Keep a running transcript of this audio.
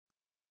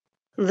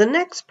The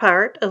next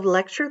part of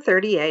Lecture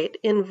 38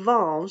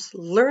 involves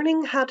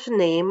learning how to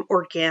name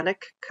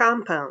organic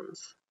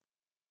compounds.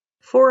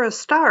 For a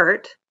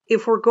start,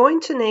 if we're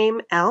going to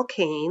name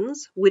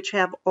alkanes, which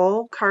have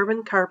all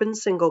carbon-carbon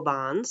single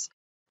bonds,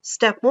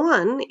 step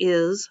 1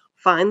 is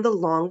find the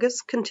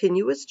longest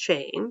continuous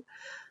chain.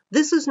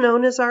 This is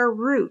known as our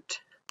root.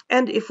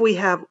 And if we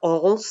have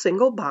all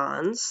single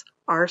bonds,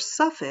 our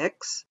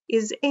suffix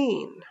is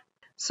 -ane.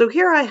 So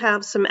here I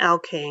have some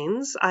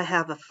alkanes. I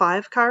have a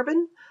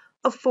 5-carbon,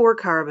 a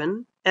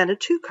 4-carbon, and a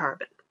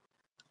 2-carbon.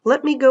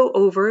 Let me go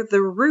over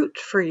the root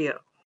for you.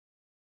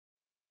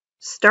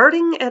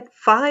 Starting at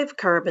 5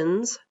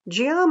 carbons,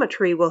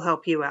 geometry will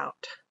help you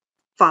out.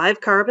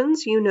 5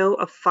 carbons, you know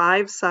a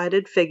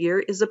 5-sided figure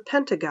is a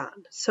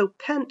pentagon, so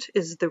pent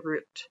is the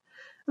root.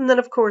 And then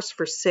of course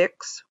for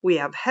 6, we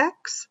have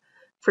hex.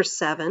 For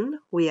 7,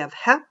 we have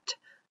hept.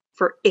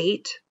 For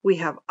 8, we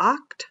have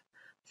oct.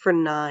 For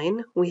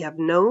 9, we have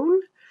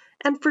non.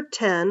 And for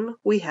 10,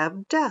 we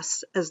have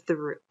des as the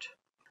root.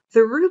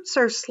 The roots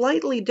are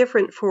slightly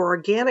different for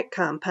organic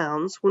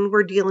compounds when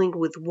we're dealing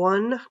with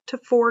 1 to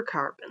 4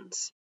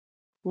 carbons.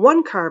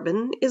 1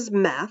 carbon is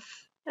meth,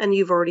 and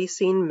you've already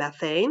seen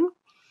methane.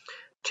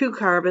 2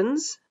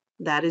 carbons,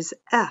 that is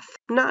eth,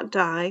 not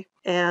di,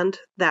 and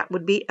that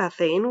would be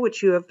ethane,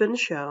 which you have been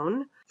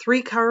shown.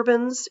 3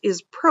 carbons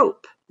is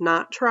prop,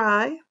 not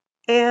tri,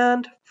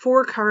 and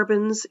 4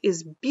 carbons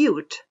is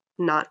bute,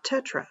 not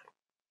tetra.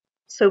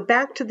 So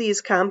back to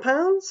these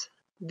compounds.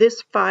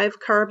 This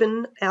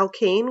 5-carbon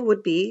alkane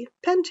would be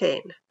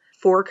pentane.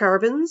 4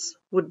 carbons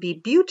would be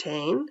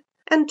butane,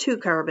 and 2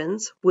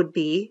 carbons would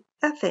be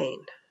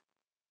ethane.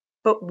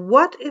 But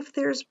what if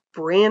there's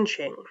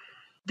branching?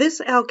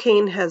 This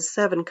alkane has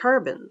 7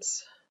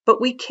 carbons, but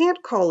we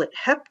can't call it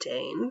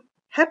heptane.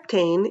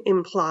 Heptane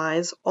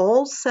implies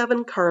all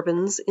 7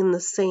 carbons in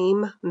the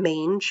same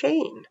main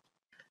chain.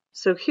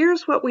 So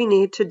here's what we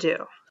need to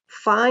do.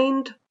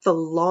 Find the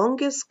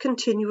longest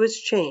continuous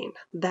chain.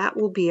 That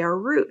will be our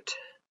root.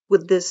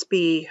 Would this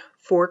be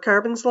 4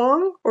 carbons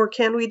long, or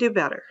can we do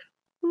better?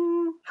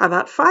 How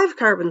about 5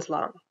 carbons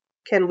long?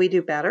 Can we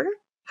do better?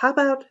 How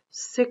about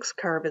 6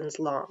 carbons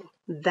long?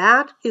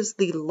 That is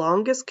the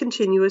longest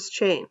continuous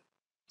chain.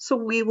 So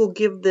we will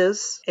give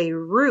this a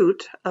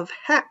root of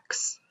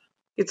hex.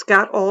 It's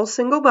got all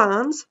single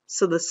bonds,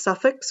 so the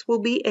suffix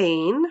will be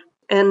 -ane.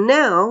 And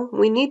now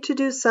we need to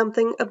do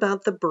something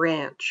about the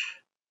branch.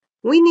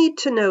 We need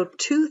to know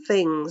 2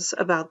 things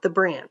about the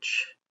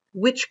branch: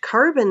 which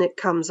carbon it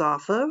comes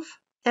off of,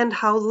 and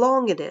how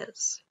long it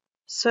is.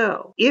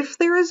 So, if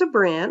there is a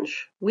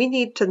branch, we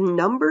need to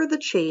number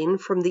the chain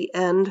from the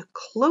end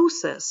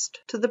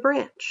closest to the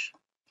branch.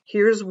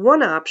 Here's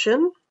one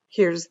option.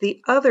 Here's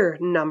the other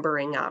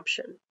numbering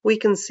option. We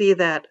can see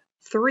that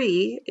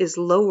 3 is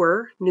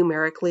lower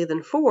numerically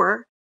than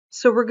 4,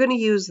 so we're going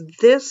to use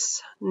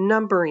this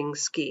numbering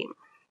scheme.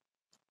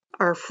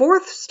 Our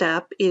 4th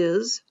step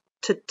is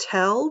to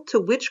tell to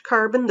which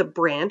carbon the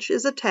branch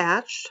is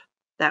attached.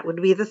 That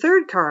would be the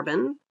 3rd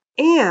carbon,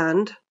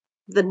 and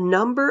the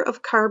number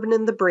of carbon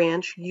in the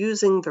branch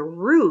using the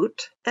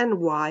root and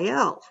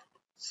YL.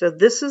 So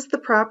this is the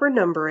proper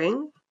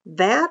numbering.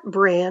 That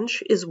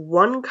branch is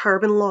 1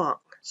 carbon long,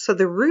 so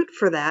the root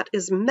for that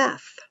is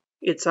meth.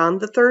 It's on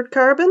the 3rd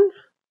carbon,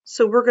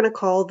 so we're going to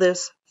call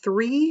this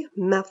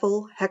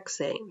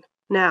 3-methylhexane.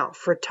 Now,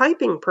 for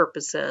typing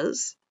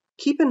purposes,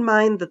 keep in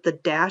mind that the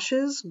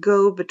dashes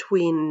go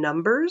between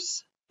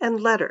numbers and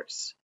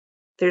letters.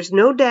 There's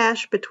no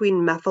dash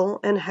between methyl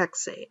and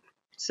hexane.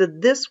 So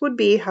this would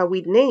be how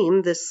we'd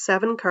name this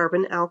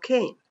 7-carbon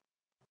alkane.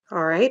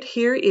 All right,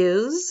 here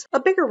is a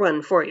bigger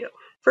one for you.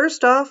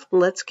 First off,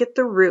 let's get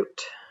the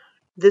root.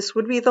 This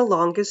would be the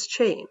longest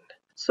chain.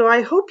 So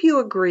I hope you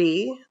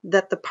agree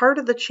that the part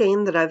of the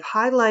chain that I've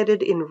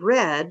highlighted in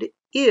red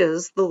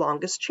is the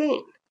longest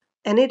chain,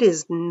 and it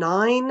is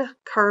 9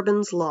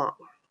 carbons long.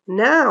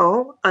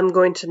 Now I'm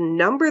going to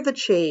number the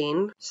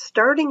chain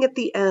starting at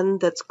the end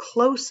that's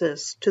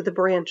closest to the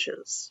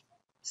branches.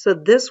 So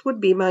this would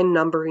be my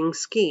numbering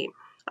scheme.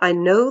 I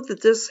know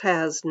that this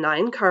has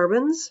 9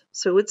 carbons,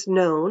 so it's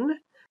known.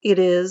 It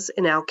is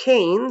an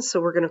alkane,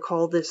 so we're going to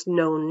call this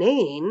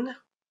nonane.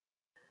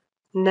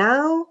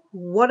 Now,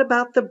 what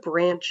about the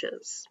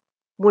branches?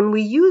 When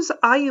we use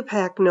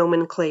IUPAC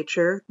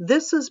nomenclature,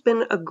 this has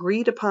been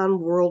agreed upon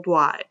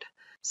worldwide.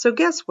 So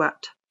guess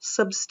what?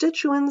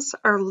 Substituents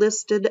are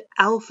listed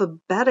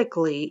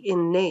alphabetically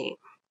in name.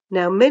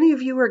 Now, many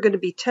of you are going to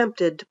be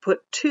tempted to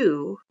put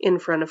 2 in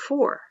front of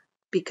 4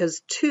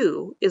 because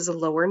 2 is a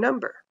lower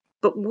number.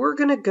 But we're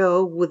going to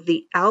go with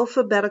the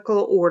alphabetical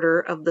order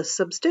of the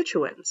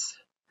substituents.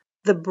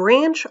 The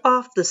branch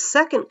off the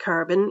 2nd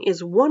carbon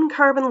is 1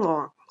 carbon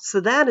long, so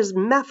that is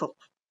methyl.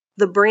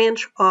 The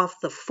branch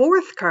off the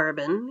 4th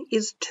carbon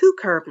is 2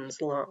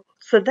 carbons long,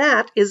 so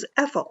that is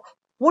ethyl.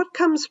 What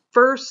comes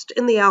first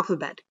in the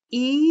alphabet,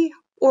 E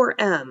or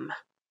M?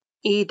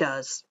 E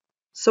does.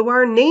 So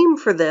our name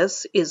for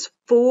this is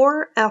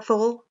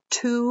 4-ethyl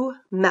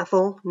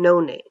 2-methyl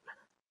nonane.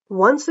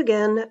 Once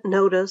again,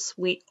 notice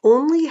we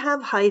only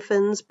have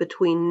hyphens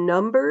between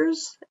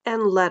numbers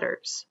and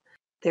letters.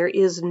 There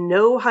is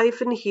no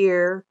hyphen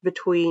here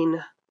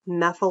between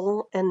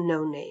methyl and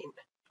nonane.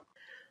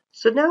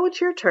 So now it's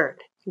your turn.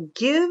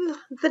 Give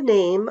the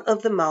name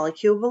of the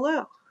molecule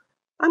below.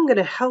 I'm going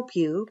to help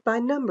you by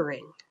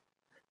numbering.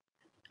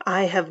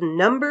 I have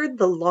numbered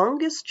the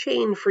longest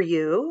chain for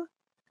you,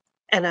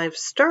 and I've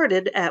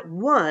started at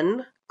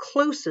 1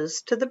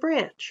 closest to the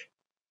branch.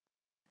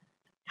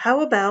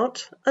 How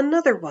about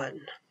another one?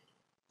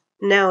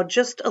 Now,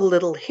 just a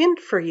little hint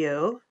for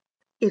you.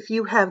 If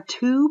you have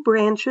 2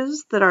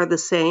 branches that are the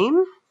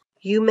same,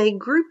 you may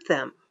group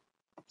them.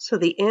 So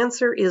the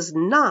answer is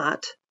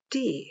not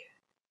D.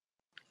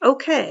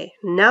 Okay,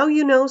 now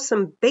you know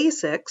some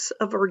basics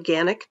of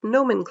organic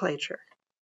nomenclature.